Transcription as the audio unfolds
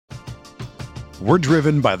We're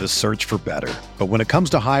driven by the search for better. But when it comes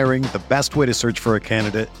to hiring, the best way to search for a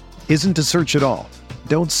candidate isn't to search at all.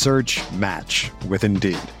 Don't search, match with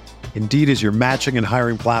Indeed. Indeed is your matching and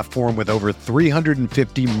hiring platform with over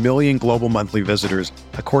 350 million global monthly visitors,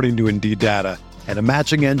 according to Indeed data, and a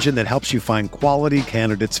matching engine that helps you find quality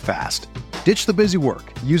candidates fast. Ditch the busy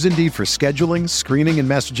work. Use Indeed for scheduling, screening, and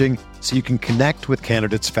messaging so you can connect with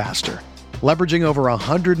candidates faster. Leveraging over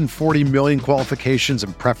 140 million qualifications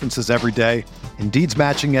and preferences every day, Indeed's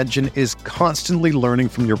matching engine is constantly learning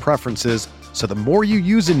from your preferences, so the more you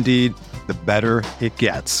use Indeed, the better it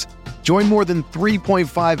gets. Join more than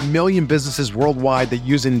 3.5 million businesses worldwide that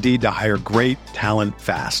use Indeed to hire great talent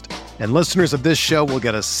fast. And listeners of this show will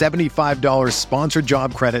get a $75 sponsored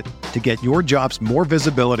job credit to get your jobs more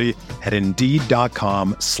visibility at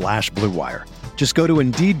Indeed.com/Blue Wire. Just go to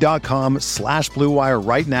Indeed.com/Blue Wire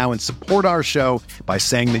right now and support our show by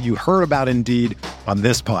saying that you heard about Indeed on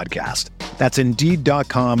this podcast. That's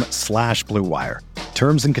Indeed.com/Blue Wire.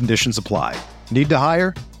 Terms and conditions apply. Need to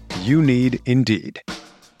hire? You need Indeed.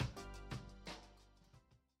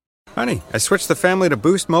 Honey, I switched the family to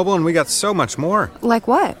Boost Mobile and we got so much more. Like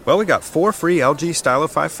what? Well, we got 4 free LG Stylo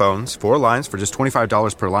 5 phones, 4 lines for just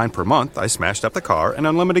 $25 per line per month. I smashed up the car and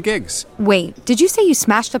unlimited gigs. Wait, did you say you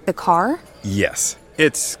smashed up the car? Yes,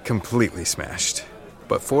 it's completely smashed.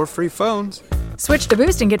 But 4 free phones. Switch to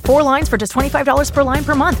Boost and get 4 lines for just $25 per line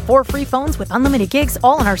per month. 4 free phones with unlimited gigs,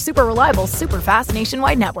 all on our super reliable, super fast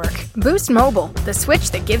nationwide network. Boost Mobile, the switch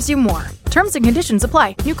that gives you more. Terms and conditions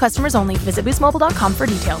apply. New customers only. Visit boostmobile.com for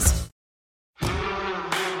details.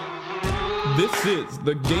 This is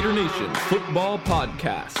the Gator Nation Football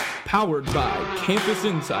Podcast, powered by Campus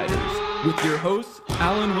Insiders, with your hosts,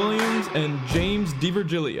 Alan Williams and James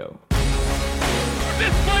DiVirgilio.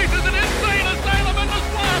 This place is an insane asylum in the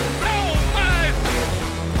swamp! Oh, my!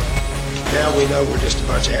 Now we know we're just a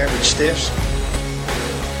bunch of average stiffs.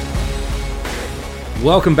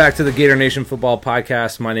 Welcome back to the Gator Nation Football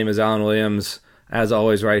Podcast. My name is Alan Williams. As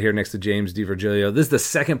always, right here next to James DiVirgilio. This is the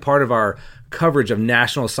second part of our coverage of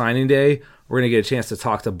National Signing Day. We're going to get a chance to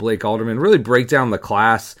talk to Blake Alderman, really break down the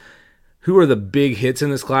class. Who are the big hits in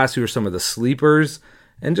this class? Who are some of the sleepers?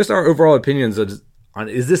 And just our overall opinions on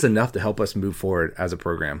is this enough to help us move forward as a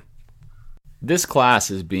program? This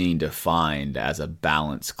class is being defined as a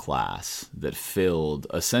balanced class that filled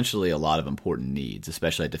essentially a lot of important needs,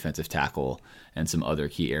 especially at defensive tackle and some other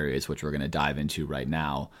key areas, which we're going to dive into right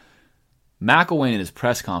now. McElwain in his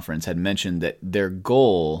press conference had mentioned that their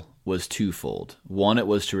goal was twofold. One, it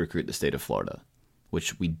was to recruit the state of Florida,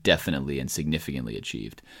 which we definitely and significantly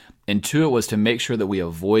achieved. And two, it was to make sure that we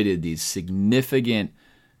avoided these significant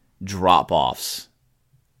drop-offs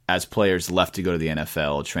as players left to go to the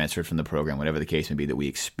NFL, transferred from the program, whatever the case may be, that we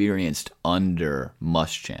experienced under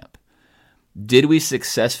Muschamp. Did we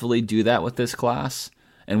successfully do that with this class?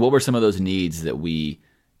 And what were some of those needs that we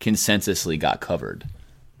consensusly got covered?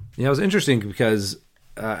 Yeah, it was interesting because,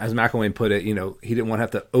 as McElwain put it, he didn't want to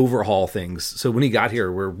have to overhaul things. So when he got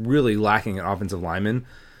here, we're really lacking an offensive lineman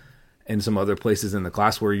and some other places in the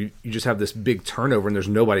class where you just have this big turnover and there's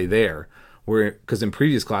nobody there. Because in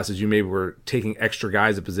previous classes, you maybe were taking extra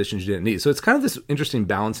guys at positions you didn't need. So it's kind of this interesting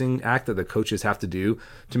balancing act that the coaches have to do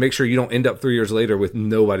to make sure you don't end up 3 years later with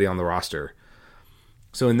nobody on the roster.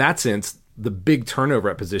 So in that sense, the big turnover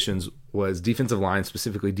at positions was defensive line,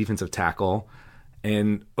 specifically defensive tackle,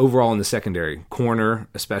 and overall in the secondary, corner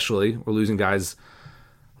especially. We're losing guys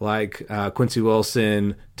like Quincy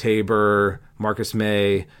Wilson, Tabor, Marcus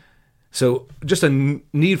May. So just a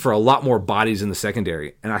need for a lot more bodies in the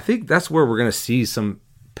secondary. And I think that's where we're going to see some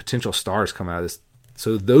potential stars come out of this.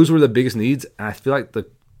 So those were the biggest needs. And I feel like the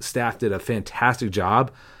staff did a fantastic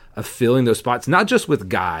job of filling those spots, not just with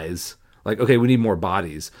guys, like, okay, we need more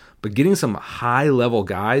bodies, but getting some high-level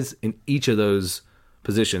guys in each of those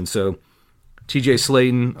positions. So TJ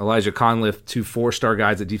Slayton, Elijah Conliff, 2 4-star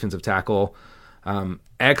guys at defensive tackle.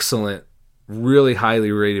 Excellent, really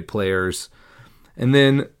highly rated players. And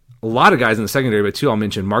then a lot of guys in the secondary, but 2 I'll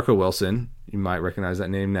mention. Marco Wilson, you might recognize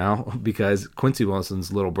that name now because Quincy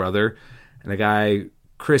Wilson's little brother. And a guy,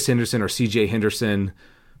 Chris Henderson or CJ Henderson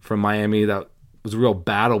from Miami. That was a real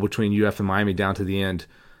battle between UF and Miami down to the end.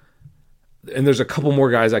 And there's a couple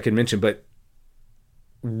more guys I could mention, but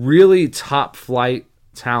really top flight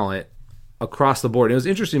talent across the board. And it was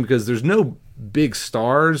interesting because there's no big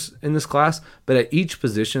stars in this class, but at each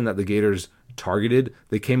position that the Gators targeted,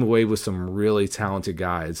 they came away with some really talented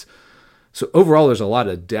guys. So overall, there's a lot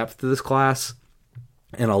of depth to this class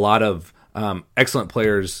and a lot of excellent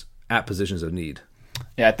players at positions of need.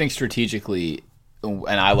 Yeah, I think strategically,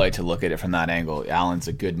 and I like to look at it from that angle. Alan's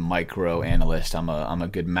a good micro analyst. I'm a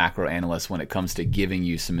good macro analyst when it comes to giving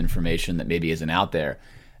you some information that maybe isn't out there.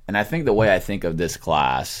 And I think the way I think of this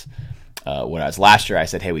class, whereas last year I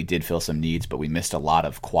said, hey, we did fill some needs, but we missed a lot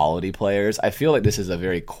of quality players. I feel like this is a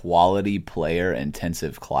very quality player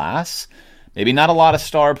intensive class. Maybe not a lot of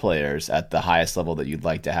star players at the highest level that you'd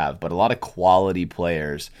like to have, but a lot of quality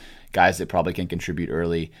players, guys that probably can contribute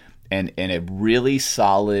early, and a really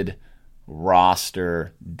solid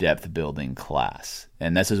roster depth building class.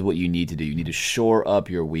 And this is what you need to do. You need to shore up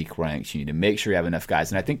your weak ranks. You need to make sure you have enough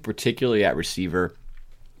guys. And I think particularly at receiver,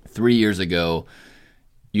 3 years ago,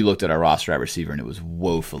 you looked at our roster at receiver and it was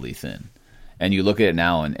woefully thin. And you look at it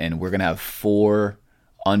now and we're going to have 4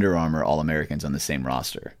 Under Armour All-Americans on the same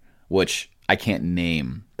roster, which I can't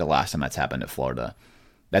name the last time that's happened at Florida.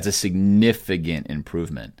 That's a significant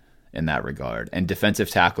improvement in that regard. And defensive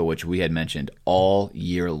tackle, which we had mentioned all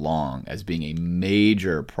year long as being a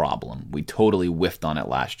major problem. We totally whiffed on it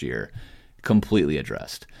last year, completely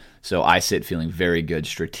addressed. So I sit feeling very good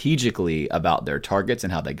strategically about their targets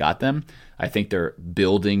and how they got them. I think they're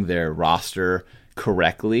building their roster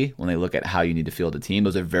correctly when they look at how you need to field a team.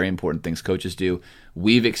 Those are very important things coaches do.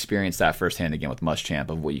 We've experienced that firsthand again with Muschamp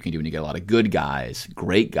of what you can do when you get a lot of good guys,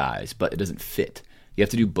 great guys, but it doesn't fit. You have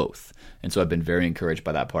to do both. And so I've been very encouraged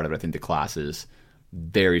by that part of it. I think the class is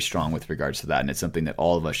very strong with regards to that, and it's something that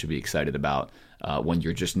all of us should be excited about when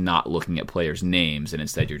you're just not looking at players' names and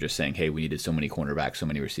instead you're just saying, hey, we needed so many cornerbacks, so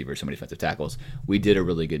many receivers, so many defensive tackles. We did a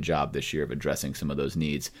really good job this year of addressing some of those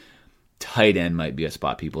needs. Tight end might be a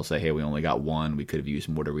spot people say, hey, we only got one. We could have used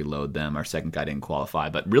more to reload them. Our second guy didn't qualify.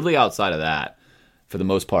 But really outside of that, for the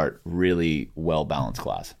most part, really well-balanced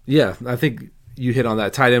class. Yeah, I think you hit on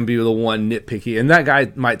that. Tight end be the one nitpicky. And that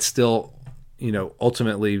guy might still,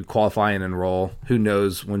 ultimately qualify and enroll. Who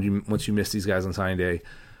knows once you miss these guys on signing day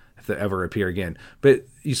if they ever appear again. But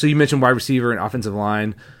so you mentioned wide receiver and offensive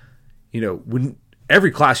line. When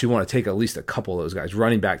every class you want to take at least a couple of those guys.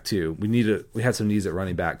 Running back too. We had some needs at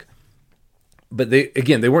running back. But they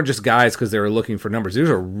weren't just guys because they were looking for numbers. These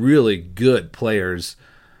are really good players.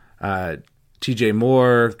 TJ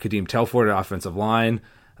Moore, Kadeem Telford at offensive line,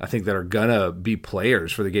 I think that are going to be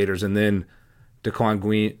players for the Gators. And then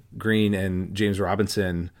Daquan Green and James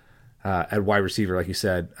Robinson at wide receiver, like you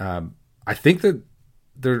said. I think that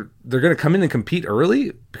they're going to come in and compete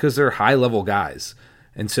early because they're high-level guys.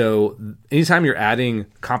 And so anytime you're adding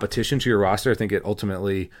competition to your roster, I think it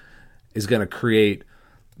ultimately is going to create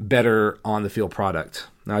better on-the-field product.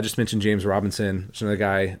 Now, I just mentioned James Robinson. There's another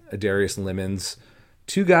guy, Adarius Lemons.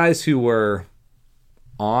 2 guys who were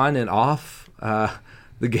on and off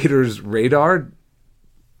the Gators' radar,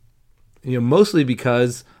 mostly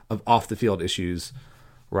because of off-the-field issues.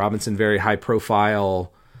 Robinson, very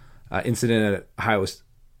high-profile incident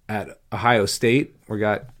at Ohio State, where he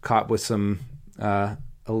got caught with some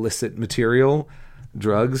illicit material,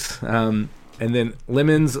 drugs. And then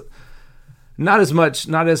Lemons, not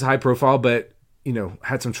as high profile, but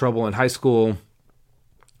had some trouble in high school.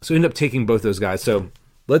 So ended up taking both those guys. So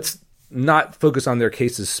let's not focus on their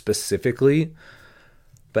cases specifically,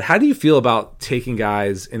 but how do you feel about taking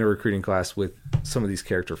guys in a recruiting class with some of these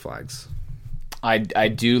character flags? I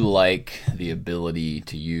do like the ability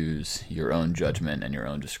to use your own judgment and your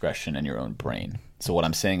own discretion and your own brain. So what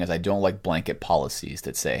I'm saying is I don't like blanket policies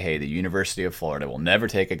that say, hey, the University of Florida will never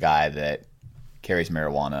take a guy that carries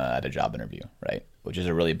marijuana at a job interview, right? Which is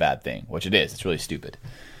a really bad thing, which it is. It's really stupid.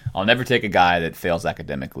 I'll never take a guy that fails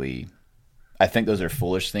academically. I think those are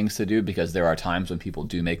foolish things to do because there are times when people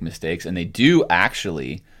do make mistakes and they do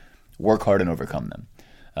actually work hard and overcome them.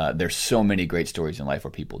 There's so many great stories in life where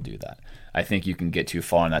people do that. I think you can get too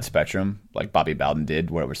far on that spectrum, like Bobby Bowden did,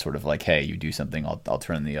 where it was sort of like, hey, you do something, I'll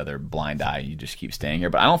turn the other blind eye, and you just keep staying here.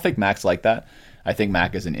 But I don't think Mac's like that. I think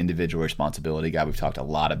Mac is an individual responsibility guy. We've talked a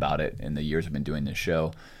lot about it in the years we've been doing this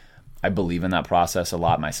show. I believe in that process a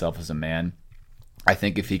lot myself as a man. I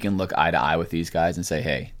think if he can look eye to eye with these guys and say,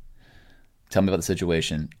 hey, tell me about the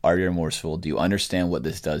situation. Are you remorseful? Do you understand what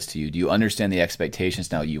this does to you? Do you understand the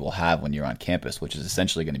expectations now you will have when you're on campus, which is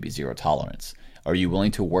essentially going to be zero tolerance? Are you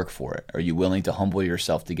willing to work for it? Are you willing to humble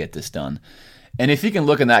yourself to get this done? And if you can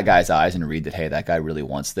look in that guy's eyes and read that, hey, that guy really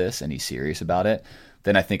wants this and he's serious about it,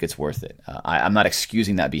 then I think it's worth it. I'm not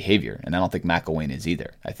excusing that behavior, and I don't think McElwain is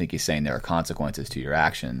either. I think he's saying there are consequences to your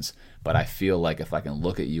actions, but I feel like if I can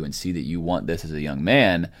look at you and see that you want this as a young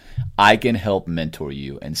man, I can help mentor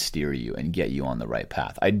you and steer you and get you on the right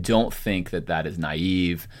path. I don't think that that is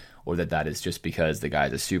naive or that is just because the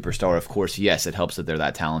guy's a superstar. Of course, yes, it helps that they're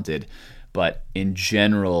that talented, but in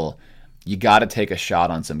general, you got to take a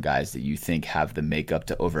shot on some guys that you think have the makeup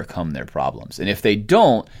to overcome their problems. And if they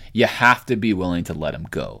don't, you have to be willing to let them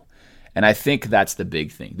go. And I think that's the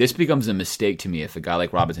big thing. This becomes a mistake to me if a guy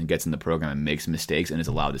like Robinson gets in the program and makes mistakes and is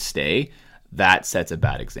allowed to stay. That sets a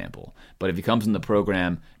bad example. But if he comes in the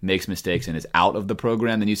program, makes mistakes, and is out of the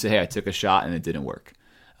program, then you say, hey, I took a shot and it didn't work.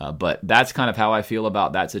 But that's kind of how I feel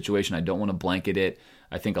about that situation. I don't want to blanket it.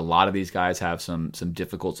 I think a lot of these guys have some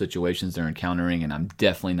difficult situations they're encountering, and I'm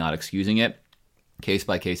definitely not excusing it.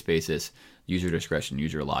 Case-by-case basis, use your discretion,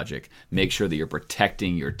 use your logic. Make sure that you're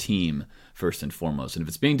protecting your team first and foremost. And if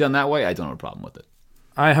it's being done that way, I don't have a problem with it.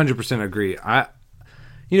 I 100% agree.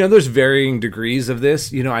 There's varying degrees of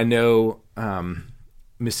this. I know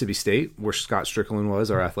Mississippi State, where Scott Strickland was,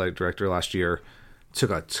 our athletic director last year, took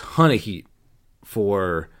a ton of heat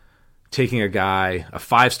for taking a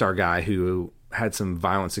 5-star guy who had some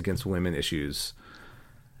violence against women issues.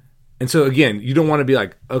 And so, again, you don't want to be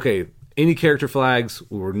like, okay, any character flags,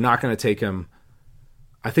 we're not going to take him.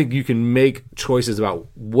 I think you can make choices about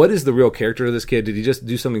what is the real character of this kid. Did he just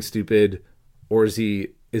do something stupid, or is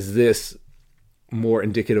this more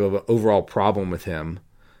indicative of an overall problem with him?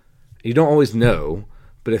 You don't always know,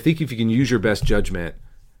 but I think if you can use your best judgment,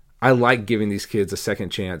 I like giving these kids a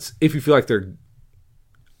second chance if you feel like they're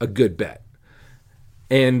a good bet.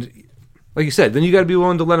 And like you said, then you got to be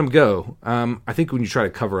willing to let them go. I think when you try to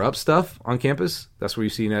cover up stuff on campus, that's where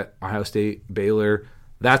you've seen it, Ohio State, Baylor,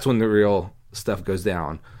 that's when the real stuff goes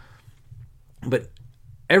down. But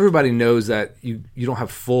everybody knows that you don't have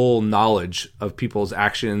full knowledge of people's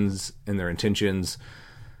actions and their intentions.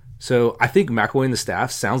 So I think McElwain and the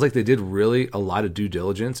staff sounds like they did really a lot of due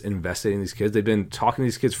diligence in investigating these kids. They've been talking to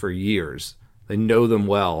these kids for years. They know them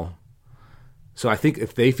well. So I think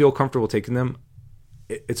if they feel comfortable taking them,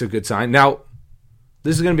 it's a good sign. Now,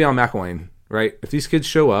 this is going to be on McElwain, right? If these kids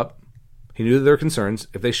show up, he knew that there were concerns.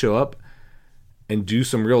 If they show up and do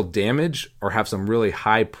some real damage or have some really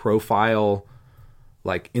high-profile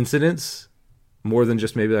incidents, more than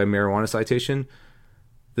just maybe a marijuana citation,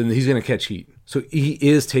 then he's going to catch heat. So he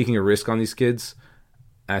is taking a risk on these kids.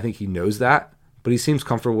 And I think he knows that, but he seems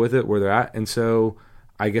comfortable with it where they're at. And so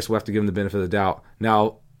I guess we'll have to give him the benefit of the doubt.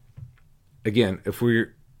 Now, again, if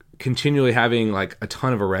we're continually having a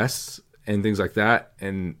ton of arrests and things like that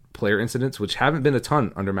and player incidents, which haven't been a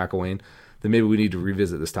ton under McElwain, then maybe we need to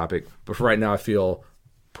revisit this topic. But for right now, I feel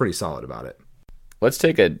pretty solid about it. Let's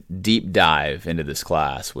take a deep dive into this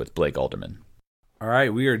class with Blake Alderman. All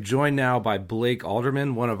right, we are joined now by Blake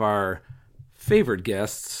Alderman, one of our favorite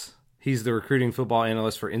guests. He's the recruiting football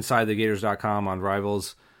analyst for InsideTheGators.com on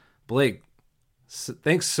Rivals. Blake,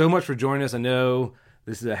 thanks so much for joining us. I know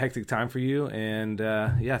this is a hectic time for you, and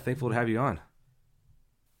thankful to have you on.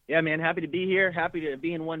 Yeah, man, happy to be here, happy to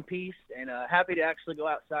be in one piece, and happy to actually go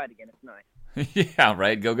outside again. It's nice. Yeah,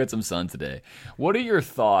 right. Go get some sun today. What are your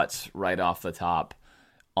thoughts right off the top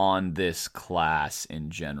on this class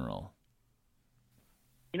in general?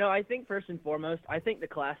 I think first and foremost, I think the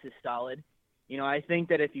class is solid. I think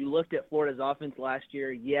that if you looked at Florida's offense last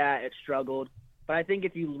year, yeah, it struggled. But I think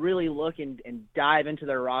if you really look and dive into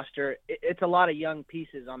their roster, it's a lot of young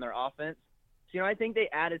pieces on their offense. So, I think they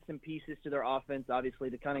added some pieces to their offense, obviously,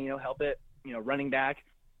 to kind of, help it, running back,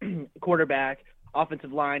 quarterback,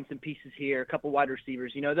 offensive line, some pieces here, a couple wide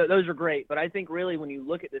receivers. Those are great. But I think really when you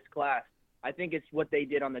look at this class, I think it's what they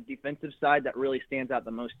did on the defensive side that really stands out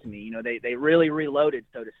the most to me. They really reloaded,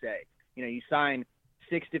 so to say. You sign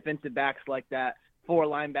 6 defensive backs like that, 4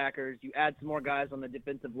 linebackers, you add some more guys on the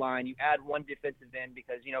defensive line, you add 1 defensive end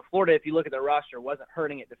because, Florida, if you look at their roster, wasn't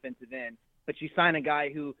hurting at defensive end. But you sign a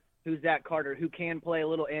guy who's Zach Carter, who can play a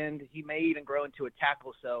little end. He may even grow into a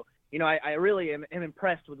tackle. So, I really am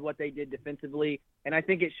impressed with what they did defensively, and I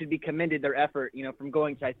think it should be commended, their effort, from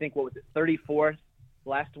going to, I think, 34th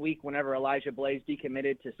last week whenever Elijah Blaze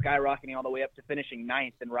decommitted to skyrocketing all the way up to finishing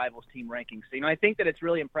 9th in Rivals team rankings. So, I think that it's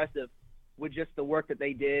really impressive with just the work that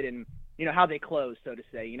they did and, how they closed, so to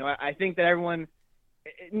say. I think that everyone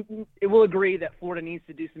it will agree that Florida needs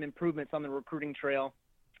to do some improvements on the recruiting trail.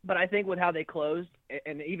 But I think with how they closed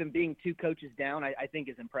and even being 2 coaches down, I think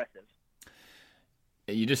is impressive.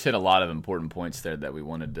 You just hit a lot of important points there that we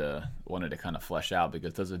wanted to kind of flesh out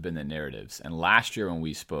because those have been the narratives. And last year when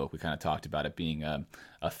we spoke, we kind of talked about it being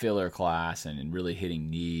a filler class and really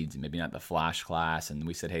hitting needs, and maybe not the flash class. And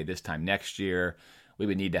we said, hey, this time next year we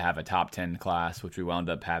would need to have a top 10 class, which we wound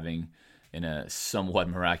up having in a somewhat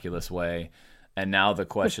miraculous way. And now the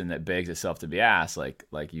question that begs itself to be asked, like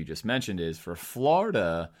you just mentioned, is for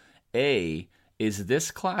Florida, is this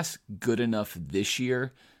class good enough this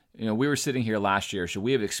year? We were sitting here last year. Should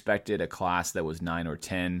we have expected a class that was 9 or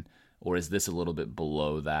 10, or is this a little bit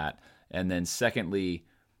below that? And then secondly,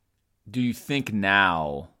 do you think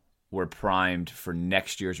now we're primed for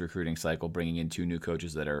next year's recruiting cycle, bringing in 2 new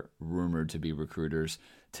coaches that are rumored to be recruiters,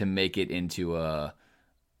 to make it into a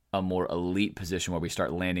more elite position where we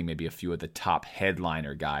start landing maybe a few of the top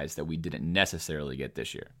headliner guys that we didn't necessarily get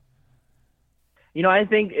this year? I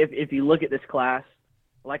think if you look at this class,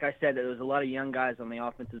 like I said, there was a lot of young guys on the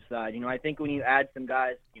offensive side. I think when you add some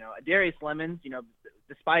guys, Darius Lemons,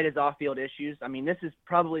 despite his off-field issues, this is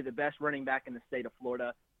probably the best running back in the state of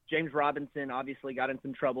Florida. James Robinson obviously got in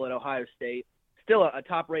some trouble at Ohio State. Still a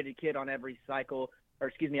top-rated kid on every site. So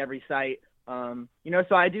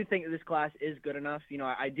I do think that this class is good enough.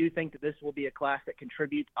 I do think that this will be a class that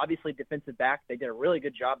contributes. Obviously, defensive back, they did a really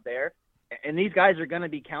good job there. And these guys are going to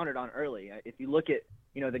be counted on early. If you look at,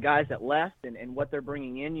 the guys that left and what they're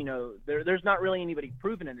bringing in, there's not really anybody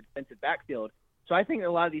proven in the defensive backfield. So I think a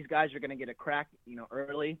lot of these guys are going to get a crack,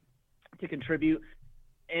 early to contribute.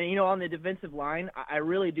 And, on the defensive line, I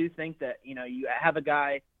really do think that, you have a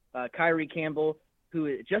guy, Kyrie Campbell,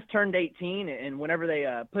 who just turned 18, and whenever they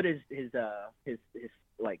put his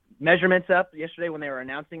measurements up yesterday when they were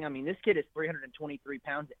announcing, this kid is 323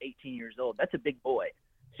 pounds at 18 years old. That's a big boy.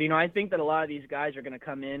 So, I think that a lot of these guys are going to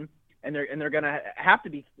come in and they're going to have to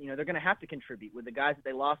be, they're going to have to contribute with the guys that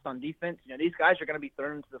they lost on defense. These guys are going to be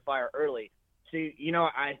thrown into the fire early. So,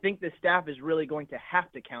 I think the staff is really going to have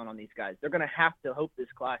to count on these guys. They're going to have to hope this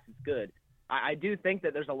class is good. I do think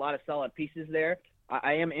that there's a lot of solid pieces there.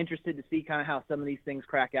 I am interested to see kind of how some of these things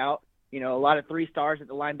crack out. A lot of 3 stars at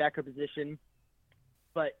the linebacker position.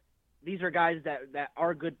 But these are guys that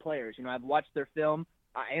are good players. I've watched their film.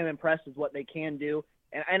 I am impressed with what they can do.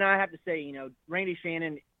 And I have to say, Randy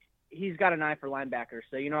Shannon, he's got an eye for linebackers.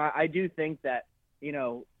 So, I do think that,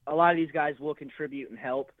 a lot of these guys will contribute and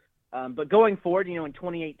help. But going forward, in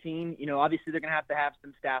 2018, obviously they're going to have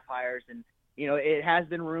some staff hires. And, it has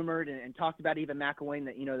been rumored and talked about even McElwain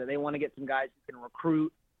that, that they want to get some guys who can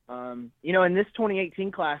recruit. And this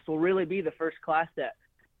 2018 class will really be the first class that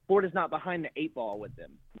Florida's not behind the 8 ball with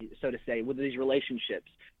them, so to say, with these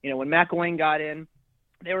relationships. When McElwain got in,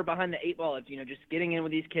 they were behind the 8 ball of, just getting in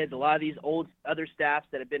with these kids. A lot of these old other staffs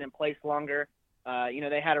that have been in place longer,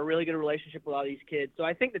 they had a really good relationship with all these kids. So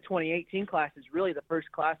I think the 2018 class is really the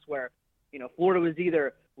first class where, Florida was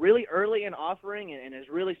either really early in offering and has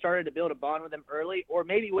really started to build a bond with them early, or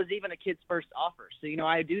maybe was even a kid's first offer. So,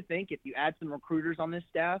 I do think if you add some recruiters on this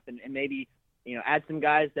staff and maybe, add some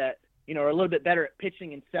guys that, are a little bit better at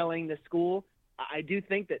pitching and selling the school, I do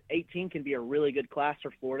think that 18 can be a really good class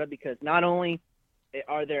for Florida, because not only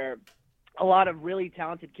are there a lot of really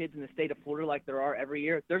talented kids in the state of Florida like there are every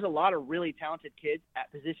year, there's a lot of really talented kids at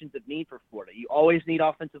positions of need for Florida. You always need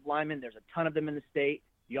offensive linemen. There's a ton of them in the state.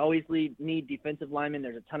 You always need defensive linemen.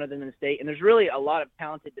 There's a ton of them in the state. And there's really a lot of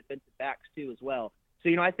talented defensive backs, too, as well.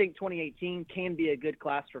 So, I think 2018 can be a good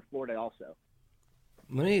class for Florida also.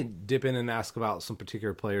 Let me dip in and ask about some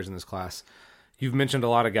particular players in this class. You've mentioned a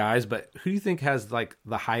lot of guys, but who do you think has,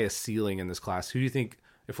 the highest ceiling in this class? Who do you think,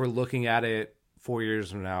 if we're looking at it 4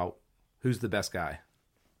 years from now, who's the best guy?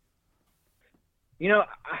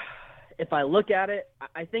 If I look at it,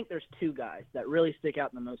 I think there's 2 guys that really stick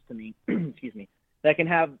out the most to me, excuse me, that can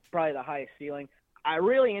have probably the highest ceiling. I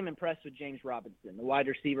really am impressed with James Robinson, the wide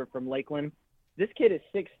receiver from Lakeland. This kid is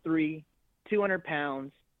 6'3", 200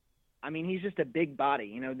 pounds. He's just a big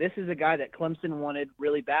body. This is a guy that Clemson wanted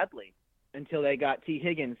really badly until they got T.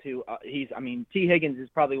 Higgins, who T. Higgins is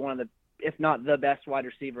probably one of the, if not the best wide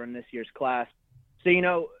receiver in this year's class.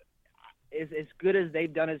 So, as good as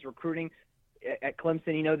they've done as recruiting at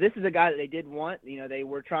Clemson, this is a guy that they did want. They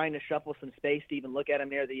were trying to shuffle some space to even look at him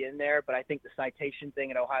near the end there, but I think the citation thing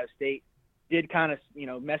at Ohio State did kind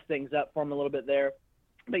of, mess things up for him a little bit there.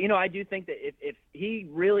 But, I do think that if he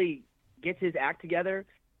really gets his act together,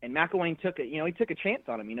 and McElwain took a chance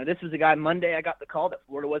on him. This was a guy Monday I got the call that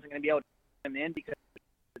Florida wasn't going to be able to get him in because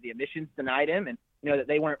the admissions denied him, and, that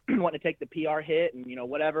they weren't wanting to take the PR hit and,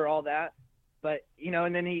 whatever, all that. But,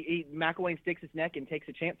 and then McElwain sticks his neck and takes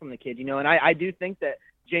a chance on the kid, and I do think that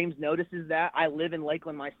James notices that. I live in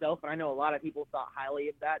Lakeland myself, and I know a lot of people thought highly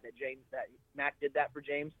of that Mac did that for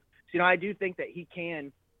James. So, I do think that he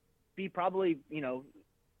can be probably,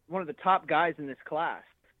 one of the top guys in this class,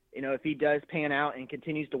 if he does pan out and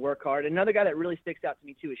continues to work hard. Another guy that really sticks out to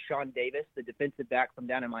me, too, is Sean Davis, the defensive back from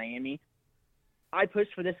down in Miami. I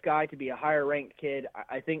pushed for this guy to be a higher-ranked kid,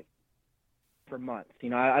 I think, for months.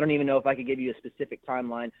 I don't even know if I could give you a specific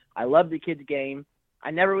timeline. I love the kid's game.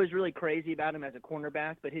 I never was really crazy about him as a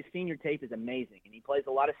cornerback, but his senior tape is amazing, and he plays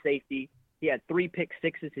a lot of safety. He had 3 pick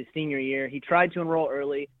sixes his senior year. He tried to enroll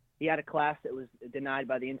early, he had a class that was denied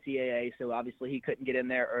by the NCAA, so obviously he couldn't get in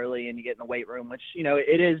there early and you get in the weight room, which,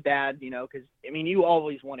 it is bad, because, you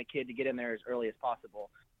always want a kid to get in there as early as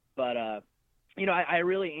possible. But, I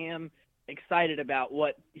really am excited about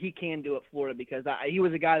what he can do at Florida, because he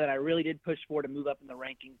was a guy that I really did push for to move up in the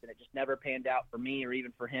rankings, and it just never panned out for me or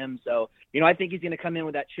even for him. So, I think he's going to come in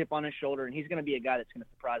with that chip on his shoulder, and he's going to be a guy that's going to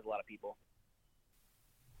surprise a lot of people.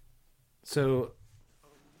 So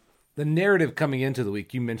the narrative coming into the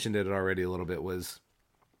week, you mentioned it already a little bit, was,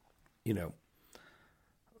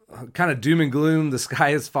 kind of doom and gloom. The sky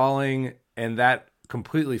is falling, and that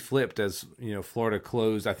completely flipped as, Florida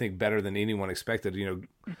closed, I think, better than anyone expected.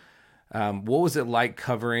 What was it like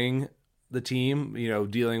covering the team,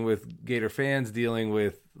 dealing with Gator fans, dealing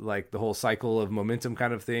with like the whole cycle of momentum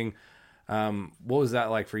kind of thing? What was that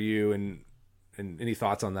like for you, and any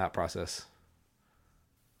thoughts on that process?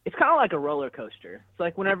 It's kind of like a roller coaster. It's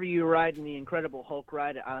like whenever you ride in the Incredible Hulk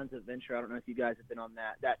ride at Islands of Adventure. I don't know if you guys have been on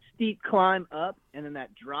that steep climb up, and then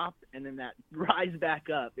that drop, and then that rise back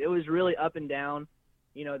up. It was really up and down.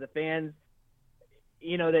 The fans,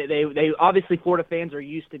 they obviously, Florida fans are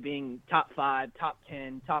used to being top 5, top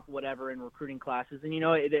 10, top whatever in recruiting classes. And,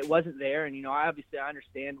 it wasn't there. And, I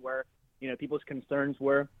understand where, people's concerns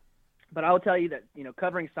were. But I will tell you that,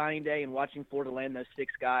 covering signing day and watching Florida land those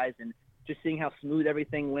 6 guys and just seeing how smooth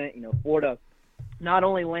everything went, Florida not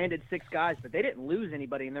only landed 6 guys, but they didn't lose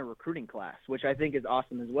anybody in their recruiting class, which I think is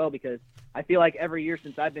awesome as well, because I feel like every year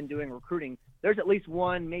since I've been doing recruiting, there's at least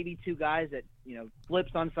 1, maybe 2 guys that,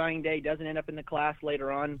 flips on signing day, doesn't end up in the class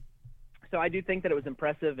later on. So I do think that it was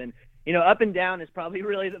impressive. And, up and down is probably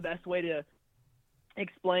really the best way to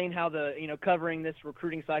explain how the, covering this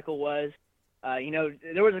recruiting cycle was.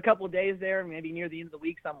 There was a couple of days there, maybe near the end of the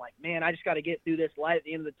week, so I'm like, man, I just got to get through this light at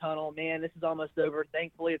the end of the tunnel. Man, this is almost over.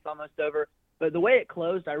 Thankfully, it's almost over. But the way it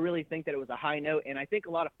closed, I really think that it was a high note, and I think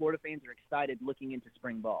a lot of Florida fans are excited looking into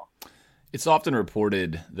spring ball. It's often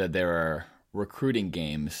reported that there are recruiting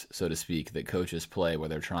games, so to speak, that coaches play where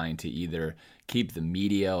they're trying to either keep the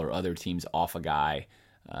media or other teams off a guy.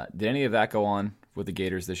 Did any of that go on with the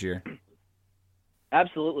Gators this year?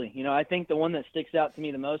 Absolutely. I think the one that sticks out to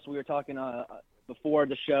me the most, we were talking before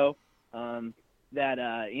the show,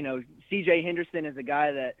 that, C.J. Henderson is a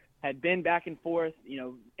guy that had been back and forth,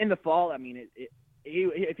 in the fall. I mean,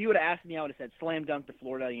 if you would have asked me, I would have said slam dunk to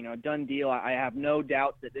Florida, done deal. I have no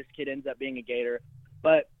doubt that this kid ends up being a Gator.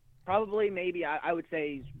 But probably maybe I would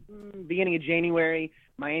say beginning of January,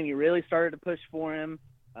 Miami really started to push for him.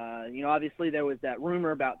 Obviously there was that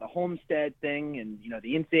rumor about the Homestead thing and,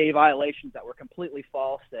 the NCAA violations that were completely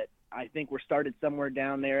false that I think were started somewhere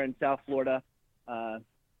down there in South Florida.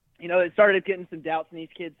 It started getting some doubts in these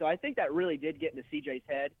kids. So I think that really did get into CJ's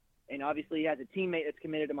head. And obviously he has a teammate that's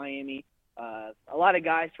committed to Miami. A lot of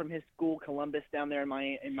guys from his school, Columbus, down there in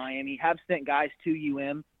Miami, have sent guys to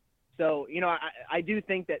UM. So, I do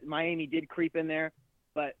think that Miami did creep in there.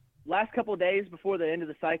 But last couple of days before the end of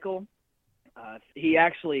the cycle, he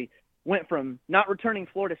actually went from not returning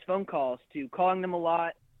Florida's phone calls to calling them a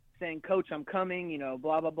lot, saying, Coach, I'm coming,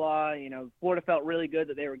 blah, blah, blah. Florida felt really good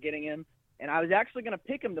that they were getting him. And I was actually going to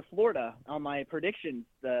pick him to Florida on my predictions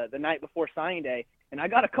the night before signing day. And I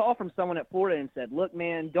got a call from someone at Florida and said, look,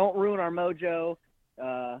 man, don't ruin our mojo.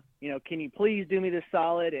 Can you please do me this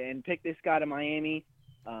solid and pick this guy to Miami?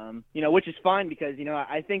 Which is fine because,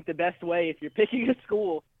 I think the best way if you're picking a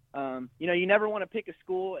school, you never want to pick a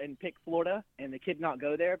school and pick Florida and the kid not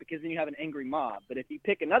go there because then you have an angry mob. But if you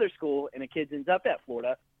pick another school and a kid ends up at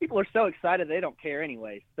Florida, people are so excited they don't care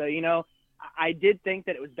anyway. So, I did think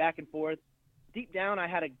that it was back and forth. Deep down,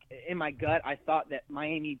 in my gut, I thought that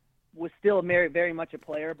Miami was still very, very much a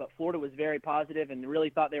player, but Florida was very positive and really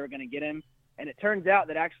thought they were going to get him. And it turns out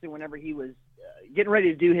that actually whenever he was getting ready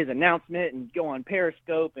to do his announcement and go on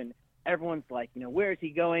Periscope and everyone's like, where is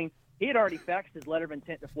he going? He had already faxed his letter of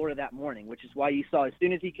intent to Florida that morning, which is why you saw as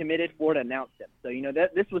soon as he committed, Florida announced him. So,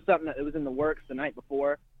 this was something that was in the works the night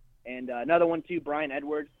before. And another one, too, Brian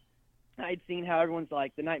Edwards. I'd seen how everyone's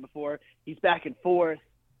like the night before, he's back and forth.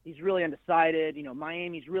 He's really undecided.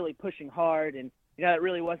 Miami's really pushing hard. And, that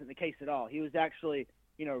really wasn't the case at all. He was actually,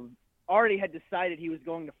 already had decided he was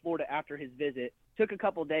going to Florida after his visit. Took a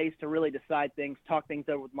couple days to really decide things, talk things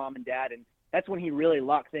over with mom and dad. And that's when he really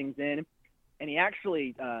locked things in. And he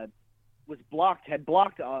actually had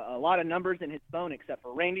blocked a lot of numbers in his phone except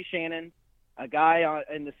for Randy Shannon, a guy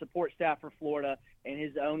in the support staff for Florida, and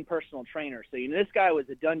his own personal trainer. So, this guy was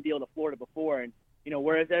a done deal to Florida before. And,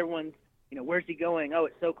 whereas everyone's, where's he going? Oh,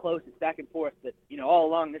 it's so close. It's back and forth. But, all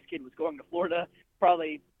along this kid was going to Florida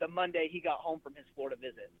probably the Monday he got home from his Florida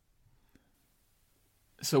visit.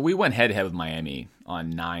 So we went head-to-head with Miami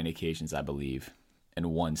on 9 occasions, I believe.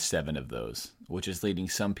 and won 7 of those, which is leading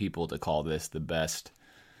some people to call this the best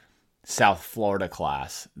South Florida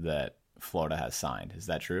class that Florida has signed. Is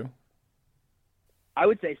that true? I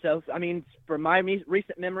would say so. I mean, from my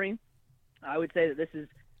recent memory, I would say that this is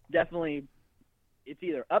definitely, it's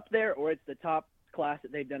either up there or it's the top class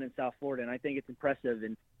that they've done in South Florida, and I think it's impressive.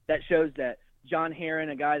 And that shows that John Herron,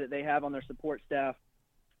 a guy that they have on their support staff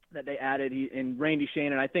that they added, and Randy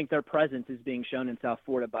Shannon, I think their presence is being shown in South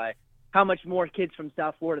Florida by how much more kids from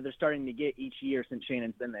South Florida they're starting to get each year since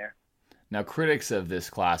Shannon's been there. Now, critics of this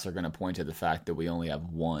class are going to point to the fact that we only have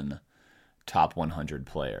one top 100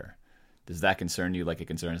 player. Does that concern you like it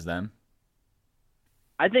concerns them?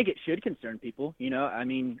 I think it should concern people. I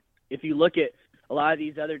mean, if you look at a lot of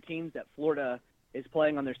these other teams that Florida is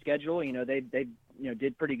playing on their schedule, they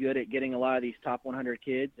did pretty good at getting a lot of these top 100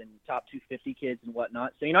 kids and top 250 kids and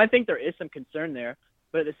whatnot. So, I think there is some concern there.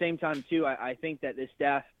 But at the same time, too, I think that this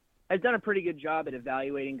staff has done a pretty good job at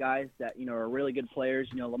evaluating guys that, are really good players.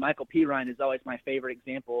 LaMichael Pirine is always my favorite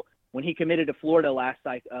example. When he committed to Florida last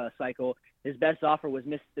cycle, his best offer was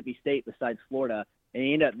Mississippi State besides Florida. And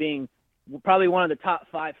he ended up being probably one of the top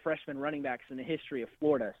 5 freshman running backs in the history of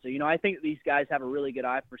Florida. So, I think these guys have a really good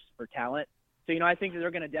eye for talent. So, I think that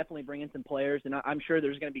they're going to definitely bring in some players, and I'm sure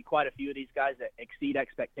there's going to be quite a few of these guys that exceed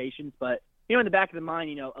expectations. But, in the back of the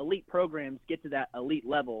mind, elite programs get to that elite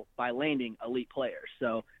level by landing elite players.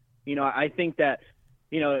 So, I think that,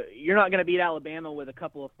 you're not going to beat Alabama with a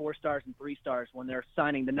couple of 4-stars and 3-stars when they're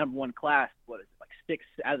signing the number 1 class, like 6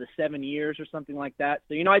 out of the 7 years or something like that.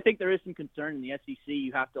 So, I think there is some concern in the SEC.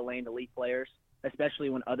 You have to land elite players, especially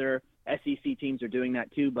when other SEC teams are doing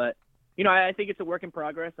that too. But, I think it's a work in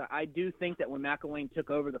progress. I do think that when McElwain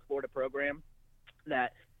took over the Florida program,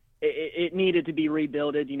 that it needed to be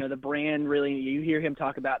rebuilded. The brand really, you hear him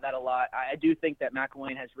talk about that a lot. I do think that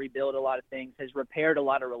McElwain has rebuilt a lot of things, has repaired a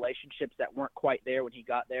lot of relationships that weren't quite there when he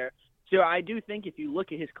got there. So I do think if you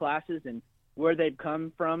look at his classes and where they've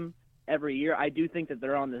come from every year, I do think that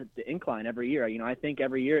they're on the incline every year. I think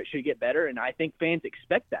every year it should get better, and I think fans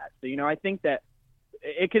expect that. So, I think that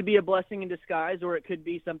it could be a blessing in disguise, or it could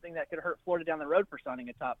be something that could hurt Florida down the road for signing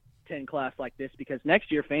a top 10 class like this, because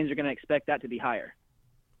next year fans are going to expect that to be higher.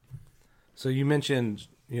 So you mentioned,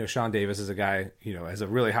 Sean Davis is a guy, has a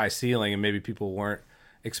really high ceiling and maybe people weren't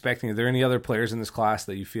expecting. Are there any other players in this class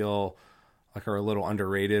that you feel like are a little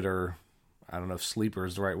underrated, or I don't know if sleeper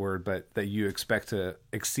is the right word, but that you expect to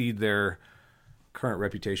exceed their current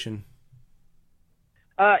reputation?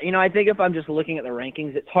 I think if I'm just looking at the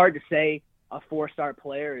rankings, it's hard to say a 4-star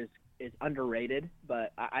player is underrated,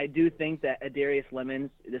 but I do think that Adarius Lemons,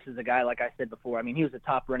 this is a guy, like I said before, I mean, he was the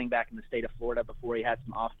top running back in the state of Florida before he had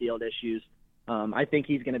some off-field issues. I think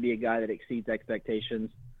he's going to be a guy that exceeds expectations.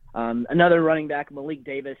 Another running back, Malik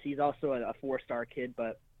Davis, he's also a 4-star kid,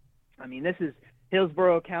 but, I mean, this is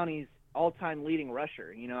Hillsborough County's all-time leading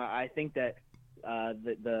rusher. I think that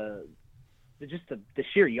the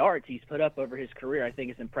sheer yards he's put up over his career, I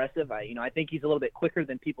think is impressive. I think he's a little bit quicker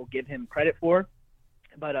than people give him credit for.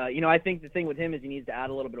 But, I think the thing with him is he needs to add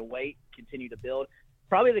a little bit of weight, continue to build.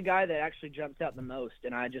 Probably the guy that actually jumps out the most,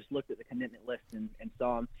 and I just looked at the commitment list and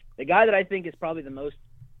saw him. The guy that I think is probably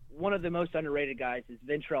one of the most underrated guys is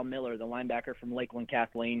Ventrell Miller, the linebacker from Lakeland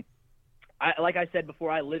Kathleen. Like I said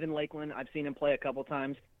before, I live in Lakeland. I've seen him play a couple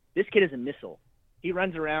times. This kid is a missile. He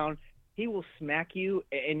runs around. He will smack you.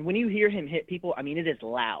 And when you hear him hit people, I mean, it is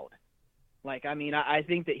loud. I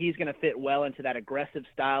think that he's going to fit well into that aggressive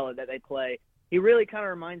style that they play. He really kind of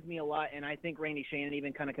reminds me a lot, and I think Randy Shannon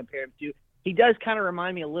even kind of compared him to. He does kind of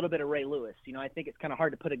remind me a little bit of Ray Lewis. I think it's kind of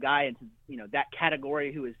hard to put a guy into, that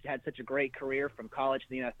category who has had such a great career from college to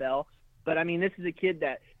the NFL. But, I mean, this is a kid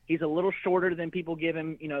that he's a little shorter than people give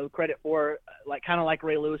him, credit for, kind of like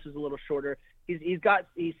Ray Lewis is a little shorter. He's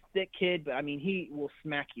thick kid, but, I mean, he will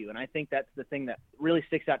smack you. And I think that's the thing that really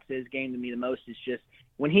sticks out to his game to me the most is just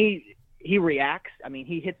when he reacts, I mean,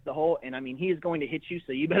 he hits the hole, and, I mean, he is going to hit you,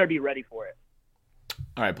 so you better be ready for it.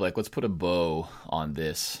 All right, Blake, let's put a bow on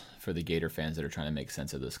this for the Gator fans that are trying to make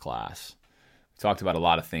sense of this class. We talked about a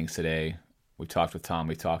lot of things today. We talked with Tom.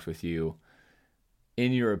 We talked with you.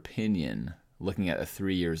 In your opinion, looking at the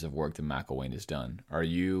 3 years of work that McElwain has done, are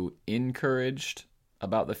you encouraged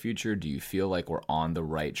about the future? Do you feel like we're on the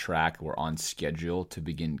right track? We're on schedule to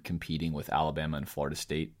begin competing with Alabama and Florida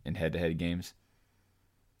State in head-to-head games?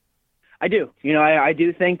 I do. I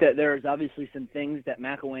do think that there's obviously some things that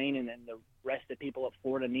McElwain and the rest of the people at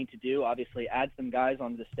Florida need to do. Obviously, add some guys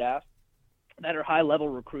on the staff that are high-level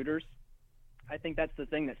recruiters. I think that's the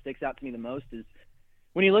thing that sticks out to me the most is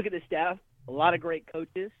when you look at the staff, a lot of great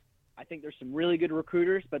coaches. I think there's some really good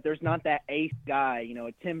recruiters, but there's not that ace guy,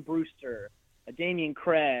 a Tim Brewster, a Damian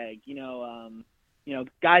Craig,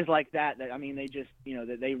 guys like that, I mean, they just,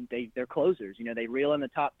 they're closers. They reel in the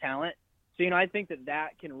top talent. So, I think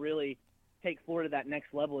that can really take Florida to that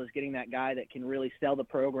next level, is getting that guy that can really sell the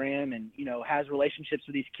program and, has relationships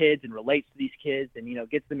with these kids and relates to these kids and,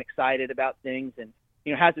 gets them excited about things and,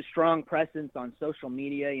 has a strong presence on social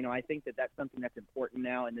media. I think that's something that's important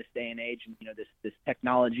now in this day and age and, this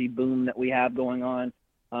technology boom that we have going on.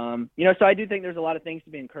 So I do think there's a lot of things to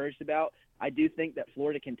be encouraged about. I do think that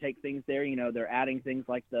Florida can take things there. They're adding things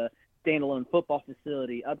like the standalone football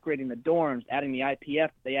facility, upgrading the dorms, adding the IPF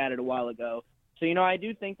that they added a while ago. So, I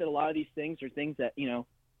do think that a lot of these things are things that,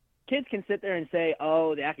 kids can sit there and say,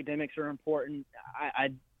 oh, the academics are important.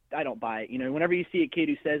 I don't buy it. Whenever you see a kid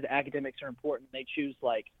who says the academics are important, they choose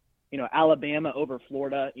Alabama over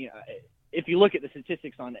Florida. If you look at the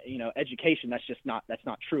statistics on, education, that's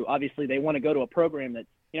not true. Obviously they want to go to a program that,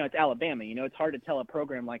 it's Alabama. It's hard to tell a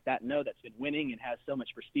program like that, that's been winning and has so much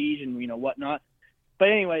prestige and, whatnot. But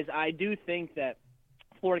anyways, I do think that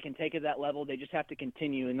Florida can take it to that level. They just have to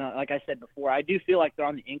continue. And like I said before, I do feel like they're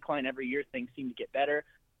on the incline every year. Things seem to get better.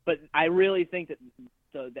 But I really think that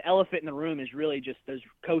the elephant in the room is really just those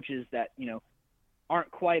coaches that,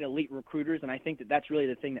 aren't quite elite recruiters. And I think that's really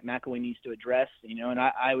the thing that McElwain needs to address, and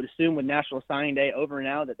I would assume with National Signing Day over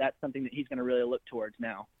now that's something that he's going to really look towards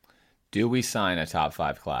now. Do we sign a top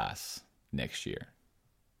 5 class next year?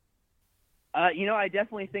 I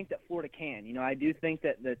definitely think that Florida can. I do think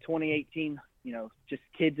that the 2018, just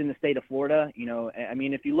kids in the state of Florida, I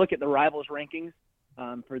mean, if you look at the Rivals rankings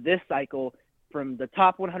for this cycle, from the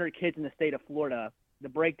top 100 kids in the state of Florida, the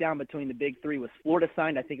breakdown between the big three was Florida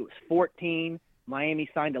signed, I think it was 14, Miami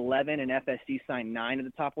signed 11, and FSU signed 9 of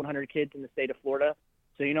the top 100 kids in the state of Florida.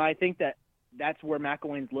 So, I think that's where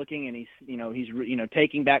McElwain's looking, and he's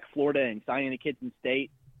taking back Florida and signing the kids in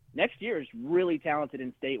state. Next year is really talented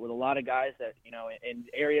in state with a lot of guys that, in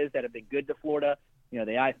areas that have been good to Florida,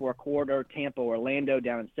 the I-4 corridor, Tampa, Orlando,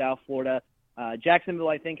 down in South Florida. Jacksonville,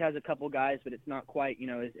 I think, has a couple guys, but it's not quite,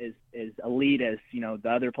 as elite as, the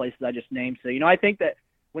other places I just named. So, I think that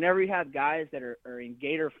whenever you have guys that are in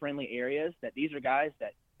Gator-friendly areas, that these are guys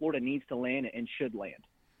that Florida needs to land and should land.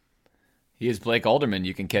 He is Blake Alderman.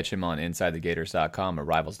 You can catch him on InsideTheGators.com or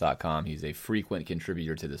Rivals.com. He's a frequent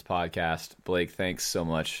contributor to this podcast. Blake, thanks so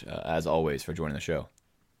much, as always, for joining the show.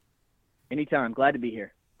 Anytime. Glad to be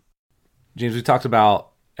here. James, we talked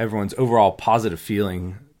about everyone's overall positive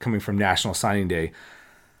feeling coming from National Signing Day.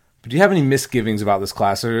 But do you have any misgivings about this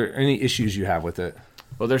class or any issues you have with it?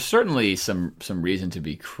 Well, there's certainly some reason to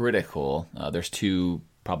be critical. There's 2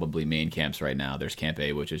 probably main camps right now. There's Camp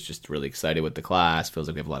A, which is just really excited with the class, feels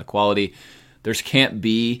like we have a lot of quality. There's Camp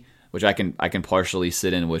B, which I can partially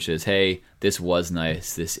sit in, which is, hey, this was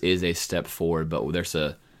nice. This is a step forward, but there's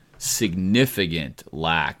a significant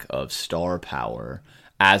lack of star power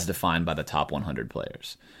as defined by the top 100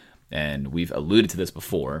 players. And we've alluded to this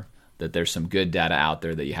before, that there's some good data out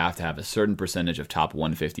there that you have to have a certain percentage of top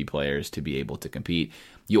 150 players to be able to compete.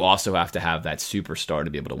 You also have to have that superstar to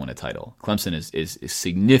be able to win a title. Clemson is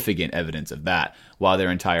significant evidence of that. While their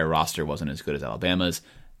entire roster wasn't as good as Alabama's,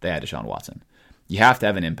 they had Deshaun Watson. You have to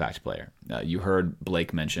have an impact player. You heard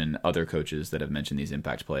Blake mention other coaches that have mentioned these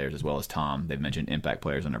impact players, as well as Tom. They've mentioned impact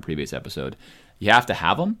players on our previous episode. You have to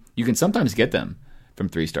have them. You can sometimes get them from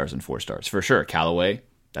 3 stars and 4 stars. For sure, Callaway,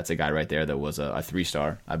 that's a guy right there that was a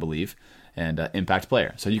 3-star, I believe, and impact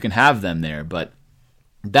player. So you can have them there, but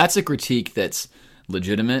that's a critique that's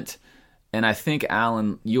legitimate. And I think,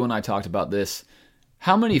 Alan, you and I talked about this.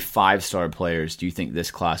 How many 5-star players do you think this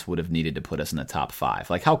class would have needed to put us in the top 5?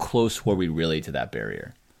 Like, how close were we really to that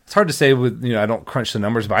barrier? It's hard to say with, I don't crunch the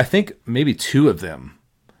numbers, but I think maybe 2 of them.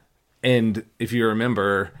 And if you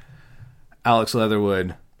remember, Alex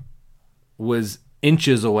Leatherwood was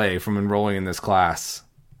inches away from enrolling in this class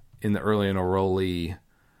in the early enrollee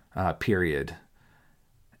period.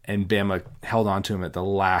 And Bama held on to him at the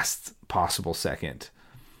last possible second.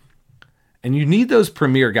 And you need those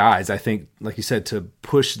premier guys, I think, like you said, to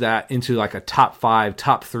push that into like a top 5,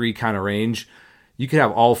 top 3 kind of range. You could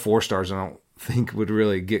have all 4 stars, I don't think would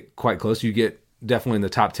really get quite close. You get definitely in the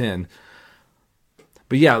top 10.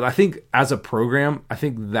 But yeah, I think as a program, I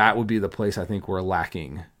think that would be the place I think we're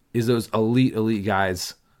lacking, is those elite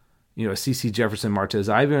guys, CeCe Jefferson,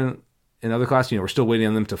 Martez Ivan, in other class, we're still waiting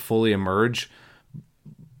on them to fully emerge.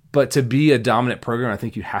 But to be a dominant program, I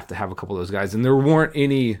think you have to have a couple of those guys. And there weren't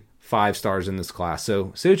any 5 stars in this class.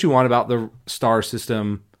 So say what you want about the star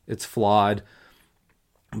system. It's flawed.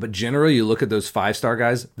 But generally, you look at those 5-star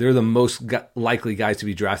guys, they're the most likely guys to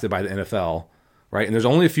be drafted by the NFL, right? And there's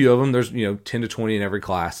only a few of them. There's, 10 to 20 in every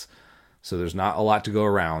class. So there's not a lot to go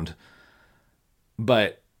around.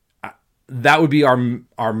 But that would be our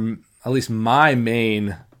at least my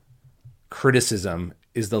main criticism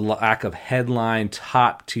is the lack of headline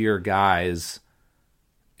top tier guys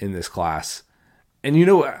in this class. And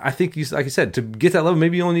I think like you said, to get that level,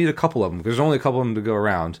 maybe you only need a couple of them because there's only a couple of them to go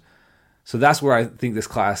around. So that's where I think this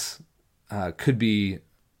class could be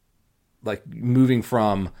like moving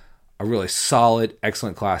from a really solid,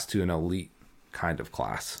 excellent class to an elite kind of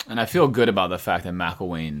class. And I feel good about the fact that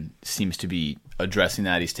McElwain seems to be addressing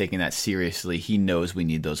that. He's taking that seriously. He knows we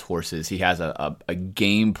need those horses. He has a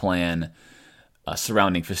game plan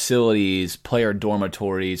surrounding facilities, player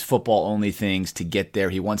dormitories, football-only things to get there.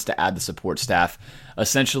 He wants to add the support staff.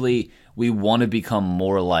 Essentially, we want to become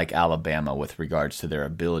more like Alabama with regards to their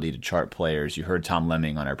ability to chart players. You heard Tom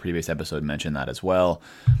Lemming on our previous episode mention that as well.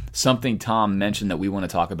 Something Tom mentioned that we want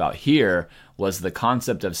to talk about here was the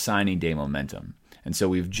concept of signing day momentum. And so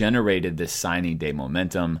we've generated this signing day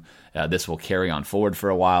momentum. This will carry on forward for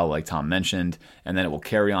a while, like Tom mentioned, and then it will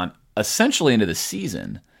carry on essentially into the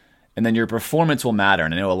season. And then your performance will matter.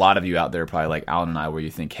 And I know a lot of you out there are probably like Alan and I, where you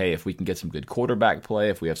think, hey, if we can get some good quarterback play,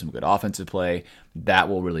 if we have some good offensive play, that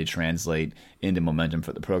will really translate into momentum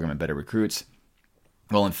for the program and better recruits.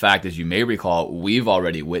 Well, in fact, as you may recall, we've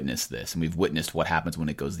already witnessed this, and we've witnessed what happens when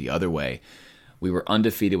it goes the other way. We were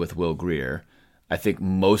undefeated with Will Grier. I think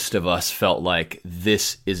most of us felt like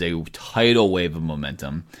this is a tidal wave of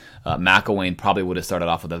momentum. McElwain probably would have started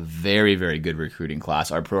off with a very, very good recruiting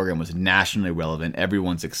class. Our program was nationally relevant.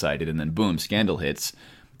 Everyone's excited. And then, boom, scandal hits.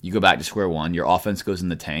 You go back to square one. Your offense goes in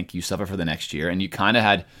the tank. You suffer for the next year. And you kind of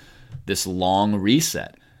had this long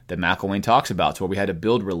reset that McElwain talks about, to where we had to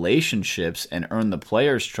build relationships and earn the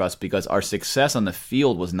players' trust because our success on the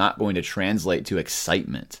field was not going to translate to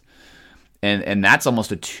excitement. And that's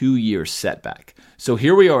almost a 2-year setback. So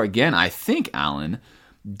here we are again, I think, Alan,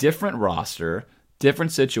 different roster,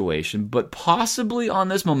 different situation, but possibly on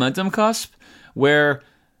this momentum cusp where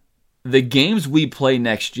the games we play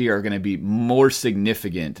next year are going to be more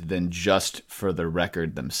significant than just for the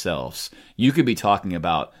record themselves. You could be talking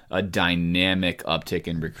about a dynamic uptick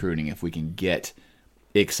in recruiting if we can get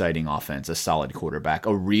exciting offense, a solid quarterback,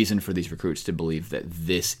 a reason for these recruits to believe that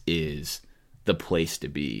this is the place to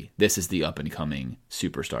be. This is the up-and-coming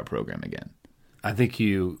superstar program again. I think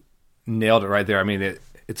you nailed it right there. I mean,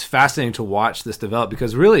 it's fascinating to watch this develop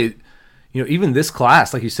because really, even this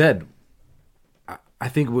class, like you said, I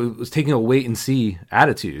think was taking a wait-and-see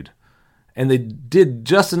attitude. And they did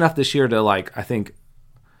just enough this year to, I think,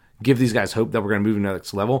 give these guys hope that we're going to move to the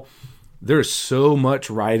next level. There's so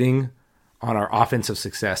much riding on our offensive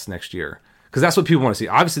success next year because that's what people want to see.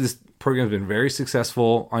 Obviously, this program has been very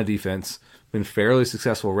successful on defense, been fairly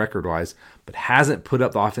successful record-wise, but hasn't put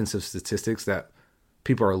up the offensive statistics that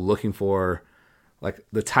people are looking for, like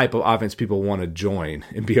the type of offense people want to join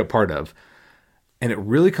and be a part of. And it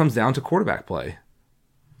really comes down to quarterback play.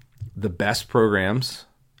 The best programs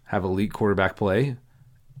have elite quarterback play,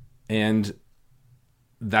 and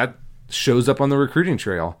that shows up on the recruiting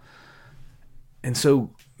trail. And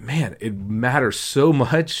so, man, it matters so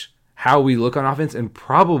much how we look on offense and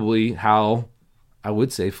probably how, I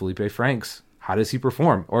would say, Felipe Franks, how does he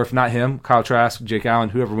perform? Or if not him, Kyle Trask, Jake Allen,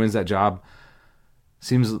 whoever wins that job.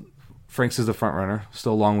 Seems Franks is the front runner.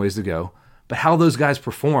 Still a long ways to go. But how those guys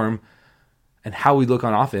perform and how we look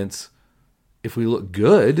on offense, if we look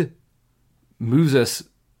good, moves us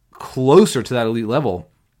closer to that elite level.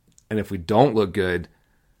 And if we don't look good,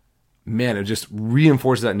 man, it just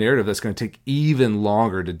reinforces that narrative that's going to take even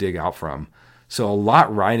longer to dig out from. So a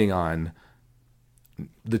lot riding on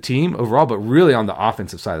the team overall, but really on the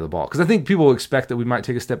offensive side of the ball. Because I think people expect that we might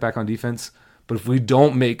take a step back on defense, but if we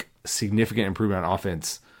don't make significant improvement on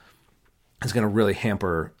offense, it's going to really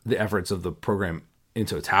hamper the efforts of the program in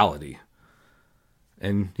totality.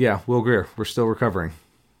 And yeah, Will Grier, we're still recovering.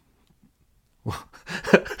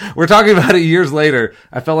 We're talking about it years later.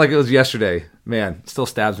 I felt like it was yesterday. Man, it still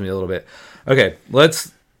stabs me a little bit. Okay,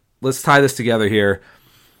 let's tie this together here.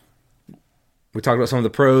 We talked about some of the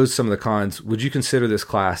pros, some of the cons. Would you consider this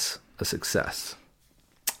class a success?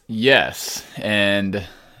 Yes, and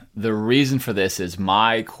the reason for this is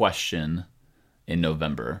my question in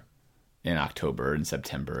November, in October, in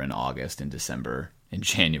September, in August, in December, in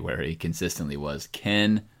January consistently was,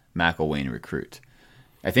 can McElwain recruit?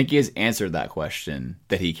 I think he has answered that question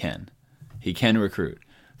that he can. He can recruit.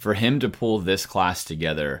 For him to pull this class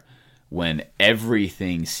together when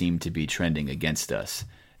everything seemed to be trending against us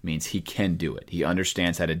means he can do it. He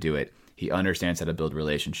understands how to do it. He understands how to build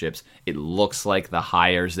relationships. It looks like the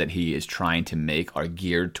hires that he is trying to make are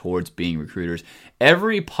geared towards being recruiters.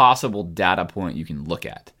 Every possible data point you can look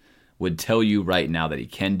at would tell you right now that he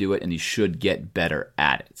can do it and he should get better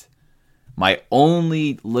at it. My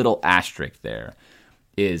only little asterisk there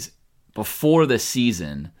is before the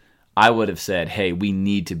season, I would have said, hey, we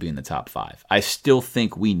need to be in the top 5. I still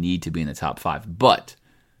think we need to be in the top 5. But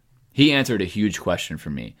he answered a huge question for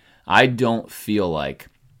me. I don't feel like,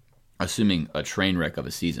 assuming a train wreck of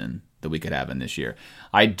a season that we could have in this year,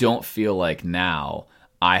 I don't feel like now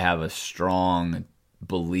I have a strong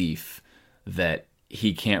belief that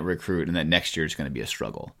he can't recruit and that next year is going to be a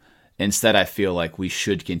struggle. Instead, I feel like we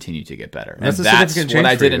should continue to get better. That's and a that's significant what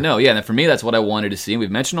I change for didn't you. know. Yeah, and for me, that's what I wanted to see. And we've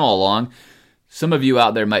mentioned all along, some of you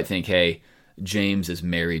out there might think, hey, James is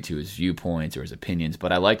married to his viewpoints or his opinions,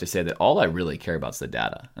 but I like to say that all I really care about is the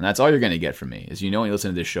data. And that's all you're going to get from me. Is when you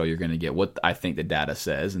listen to this show, you're going to get what I think the data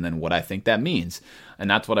says and then what I think that means. And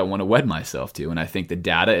that's what I want to wed myself to. And I think the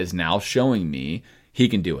data is now showing me he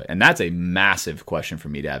can do it. And that's a massive question for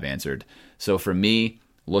me to have answered. So for me,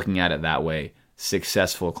 looking at it that way,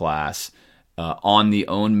 successful class. On the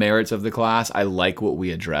own merits of the class, I like what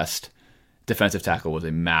we addressed. Defensive tackle was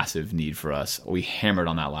a massive need for us. We hammered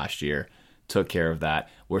on that last year, took care of that.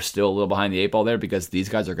 We're still a little behind the 8 ball there because these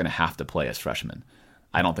guys are going to have to play as freshmen.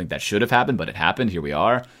 I don't think that should have happened, but it happened. Here we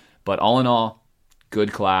are. But all in all,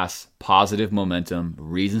 good class, positive momentum,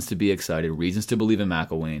 reasons to be excited, reasons to believe in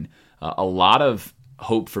McElwain. A lot of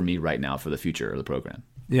hope for me right now for the future of the program.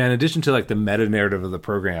 Yeah, in addition to like the meta narrative of the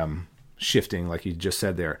program shifting, like you just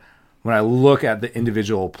said there, when I look at the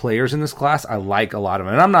individual players in this class, I like a lot of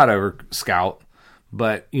them. And I'm not a scout,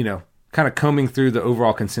 but, kind of combing through the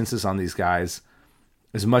overall consensus on these guys,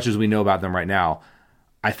 as much as we know about them right now,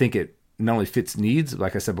 I think it not only fits needs,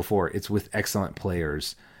 like I said before, it's with excellent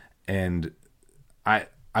players. And I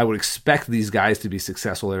would expect these guys to be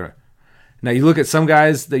successful there. Now, you look at some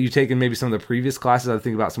guys that you take in maybe some of the previous classes. I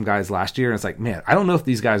think about some guys last year, and it's like, man, I don't know if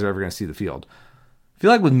these guys are ever going to see the field. I feel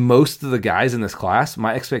like with most of the guys in this class,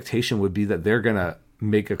 my expectation would be that they're going to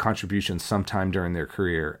make a contribution sometime during their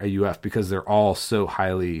career at UF because they're all so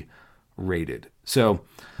highly rated. So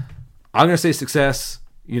I'm going to say success.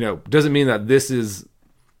 Doesn't mean that this is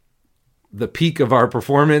the peak of our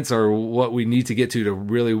performance or what we need to get to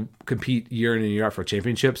really compete year in and year out for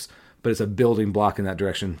championships, but it's a building block in that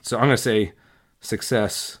direction. So I'm going to say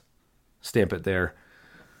success, stamp it there.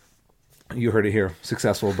 You heard it here.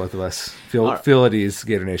 Successful, both of us. Feel at ease,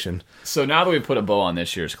 Gator Nation. So now that we put a bow on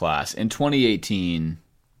this year's class, in 2018,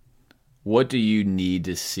 what do you need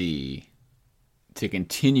to see to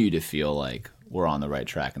continue to feel like we're on the right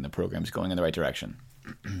track and the program's going in the right direction?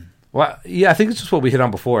 Well, yeah, I think it's just what we hit on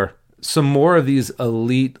before. Some more of these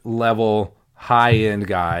elite level, high-end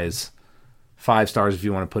guys, 5 stars if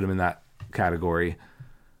you want to put them in that category.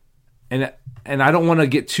 And I don't want to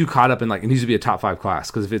get too caught up in like it needs to be a top 5 class,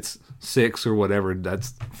 because if it's 6 or whatever,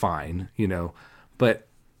 that's fine, But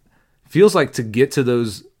feels like to get to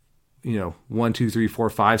those, 1, 2, 3, 4,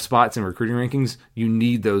 5 spots in recruiting rankings, you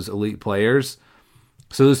need those elite players.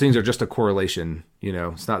 So those things are just a correlation.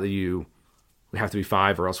 It's not that we have to be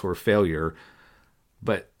 5 or else we're a failure.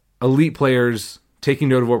 But elite players taking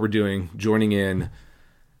note of what we're doing, joining in.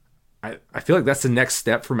 I feel like that's the next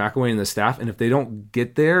step for McElwain and the staff. And if they don't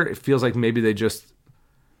get there, it feels like maybe they just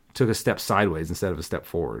took a step sideways instead of a step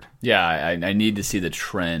forward. Yeah, I need to see the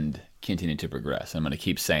trend continue to progress. I'm going to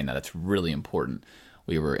keep saying that. It's really important.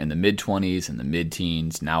 We were in the mid-20s and the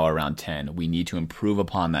mid-teens, now around 10. We need to improve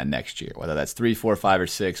upon that next year, whether that's 3, 4, 5, or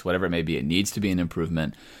 6, whatever it may be. It needs to be an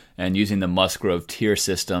improvement. And using the Musgrove tier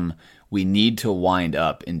system, we need to wind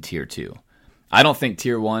up in Tier 2. I don't think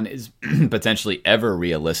Tier 1 is potentially ever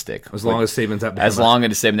realistic. As long as Saban's up. As long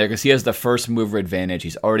as Saban there, because he has the first mover advantage.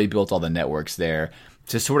 He's already built all the networks there.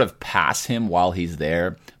 To sort of pass him while he's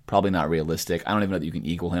there, probably not realistic. I don't even know that you can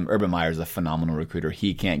equal him. Urban Meyer is a phenomenal recruiter.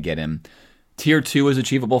 He can't get him. Tier 2 is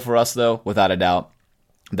achievable for us, though, without a doubt.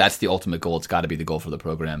 That's the ultimate goal. It's got to be the goal for the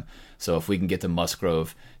program. So if we can get to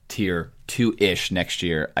Musgrove Tier 2-ish next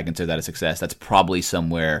year, I consider that a success. That's probably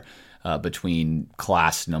somewhere between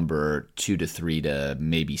class number 2 to 3 to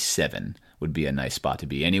maybe 7 would be a nice spot to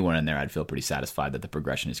be. Anywhere in there, I'd feel pretty satisfied that the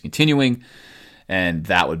progression is continuing, and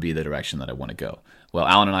that would be the direction that I want to go. Well,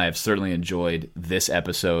 Alan and I have certainly enjoyed this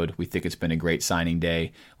episode. We think it's been a great signing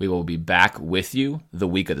day. We will be back with you the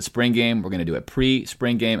week of the spring game. We're going to do a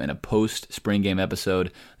pre-spring game and a post-spring game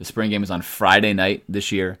episode. The spring game is on Friday night this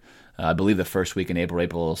year. I believe the first week in April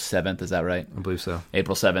 7th. Is that right? I believe so.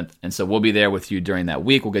 April 7th. And so we'll be there with you during that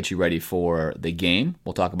week. We'll get you ready for the game.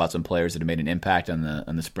 We'll talk about some players that have made an impact on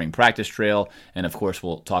the spring practice trail. And, of course,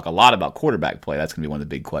 we'll talk a lot about quarterback play. That's going to be one of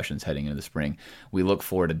the big questions heading into the spring. We look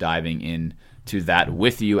forward to diving into that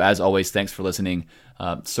with you. As always, thanks for listening.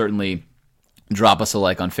 Certainly drop us a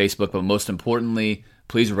like on Facebook, but most importantly,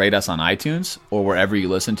 please rate us on iTunes or wherever you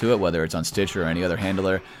listen to it, whether it's on Stitcher or any other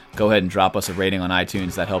handler. Go ahead and drop us a rating on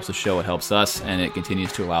iTunes. That helps the show, it helps us, and it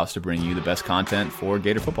continues to allow us to bring you the best content for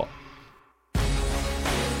Gator football.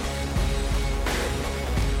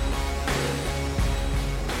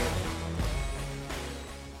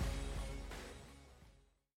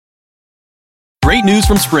 Great news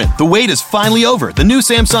from Sprint. The wait is finally over. The new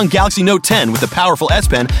Samsung Galaxy Note 10 with the powerful S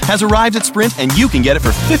Pen has arrived at Sprint, and you can get it for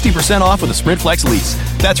 50% off with a Sprint Flex lease.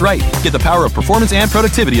 That's right. Get the power of performance and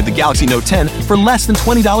productivity of the Galaxy Note 10 for less than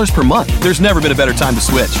 $20 per month. There's never been a better time to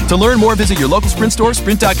switch. To learn more, visit your local Sprint store,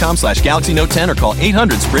 sprint.com/Galaxy Note 10, or call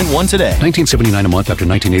 800-SPRINT-1 today. $19.79 a month after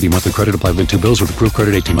 $19.80 monthly credit applied within 2 bills with approved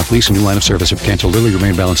credit, 18-month lease, and new line of service. If canceled early,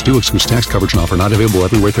 remain balance due. Excludes tax coverage and offer not available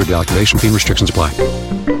everywhere. Third activation fee and restrictions apply.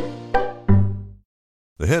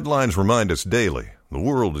 The headlines remind us daily, the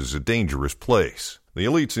world is a dangerous place. The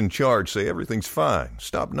elites in charge say everything's fine,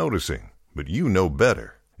 stop noticing. But you know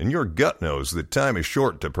better. And your gut knows that time is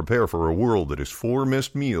short to prepare for a world that is 4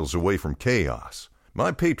 missed meals away from chaos.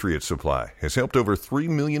 My Patriot Supply has helped over 3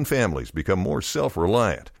 million families become more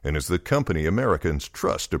self-reliant and is the company Americans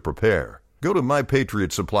trust to prepare. Go to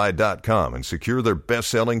MyPatriotSupply.com and secure their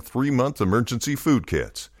best-selling 3-month emergency food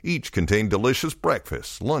kits. Each contain delicious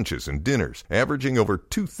breakfasts, lunches, and dinners, averaging over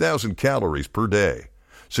 2,000 calories per day.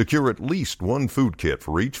 Secure at least 1 food kit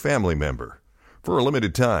for each family member. For a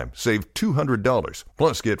limited time, save $200,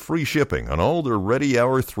 plus get free shipping on all their Ready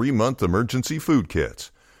Hour 3-month emergency food kits.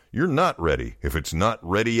 You're not ready if it's not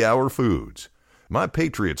Ready Hour Foods. My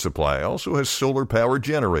Patriot Supply also has solar-powered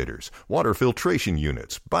generators, water filtration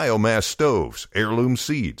units, biomass stoves, heirloom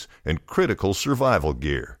seeds, and critical survival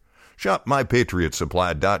gear. Shop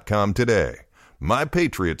MyPatriotSupply.com today.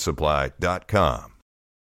 MyPatriotSupply.com.